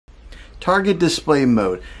Target display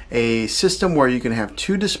mode, a system where you can have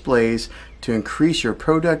two displays to increase your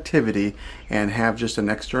productivity and have just an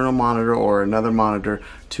external monitor or another monitor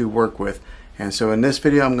to work with. And so in this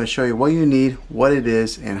video I'm going to show you what you need, what it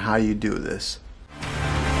is, and how you do this.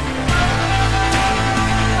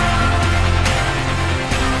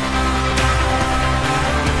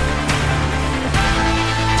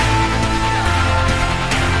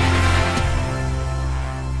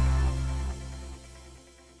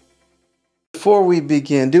 Before we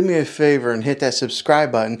begin, do me a favor and hit that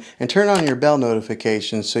subscribe button and turn on your bell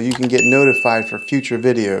notifications so you can get notified for future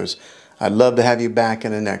videos. I'd love to have you back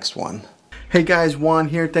in the next one. Hey guys, Juan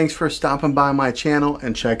here. Thanks for stopping by my channel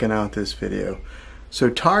and checking out this video.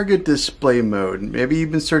 So target display mode. Maybe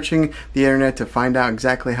you've been searching the internet to find out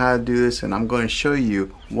exactly how to do this, and I'm going to show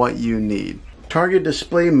you what you need. Target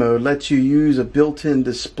display mode lets you use a built-in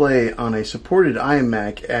display on a supported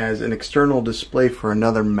iMac as an external display for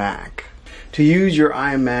another Mac. To use your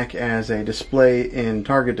iMac as a display in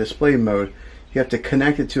target display mode, you have to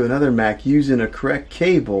connect it to another Mac using a correct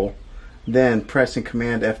cable, then pressing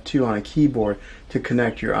Command F2 on a keyboard to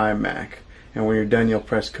connect your iMac. And when you're done, you'll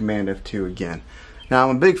press Command F2 again. Now,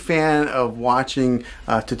 I'm a big fan of watching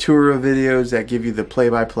tutorial videos that give you the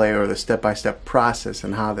play-by-play or the step-by-step process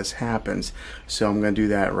and how this happens. So I'm going to do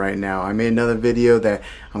that right now. I made another video that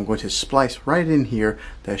I'm going to splice right in here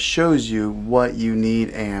that shows you what you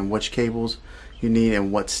need and which cables you need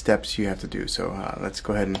and what steps you have to do. So let's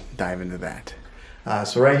go ahead and dive into that.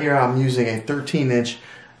 So right here I'm using a 13-inch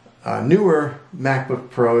newer MacBook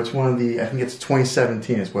Pro. It's one of the, I think it's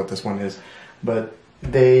 2017 is what this one is. But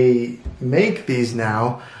they make these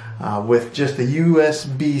now with just a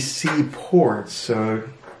USB-C port, so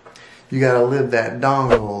you gotta live that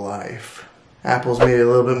dongle life. Apple's made it a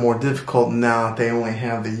little bit more difficult now that they only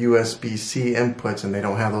have the USB-C inputs and they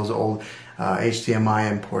don't have those old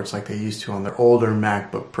HDMI imports like they used to on their older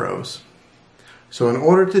MacBook Pros. So in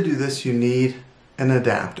order to do this, you need an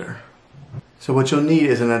adapter. So what you'll need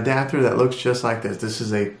is an adapter that looks just like this. This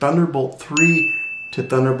is a Thunderbolt 3 to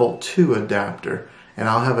Thunderbolt 2 adapter. And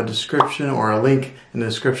I'll have a description or a link in the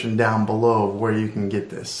description down below of where you can get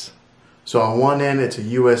this. So on one end it's a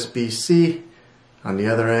USB-C, on the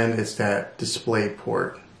other end it's that display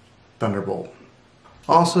port, Thunderbolt.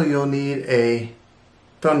 Also you'll need a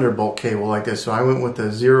Thunderbolt cable like this. So I went with the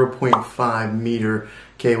 0.5 meter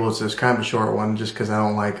cable. It's kind of a short one just because I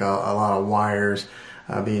don't like a lot of wires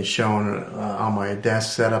being shown on my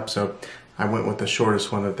desk setup. So I went with the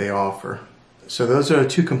shortest one that they offer. So those are the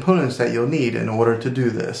two components that you'll need in order to do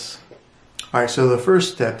this. Alright, so the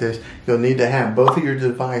first step is you'll need to have both of your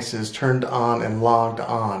devices turned on and logged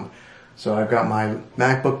on. So I've got my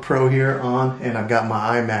MacBook Pro here on and I've got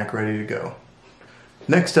my iMac ready to go.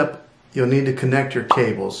 Next up, you'll need to connect your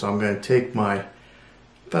cables. So I'm going to take my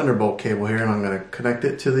Thunderbolt cable here and I'm going to connect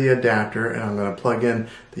it to the adapter, and I'm going to plug in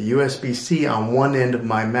the USB-C on one end of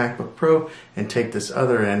my MacBook Pro and take this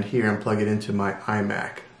other end here and plug it into my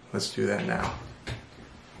iMac. Let's do that now.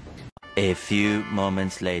 A few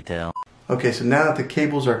moments later. Okay, so now that the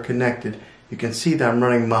cables are connected, you can see that I'm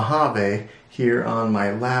running Mojave here on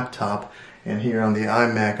my laptop, and here on the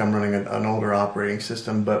iMac I'm running an older operating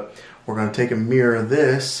system, but we're going to take and mirror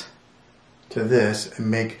this to this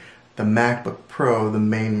and make the MacBook Pro the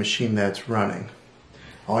main machine that's running.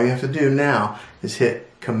 All you have to do now is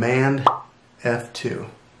hit Command F2.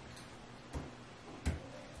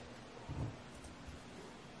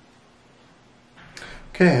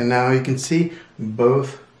 Okay, and now you can see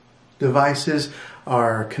both devices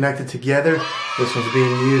are connected together. This one's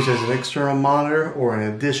being used as an external monitor or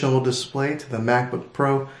an additional display to the MacBook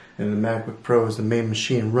Pro, and the MacBook Pro is the main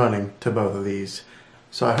machine running to both of these.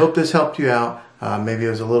 So I hope this helped you out. Maybe it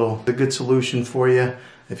was a good solution for you.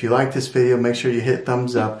 If you like this video, make sure you hit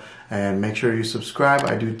thumbs up and make sure you subscribe.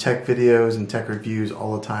 I do tech videos and tech reviews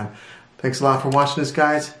all the time. Thanks a lot for watching this,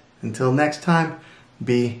 guys. Until next time,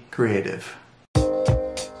 be creative.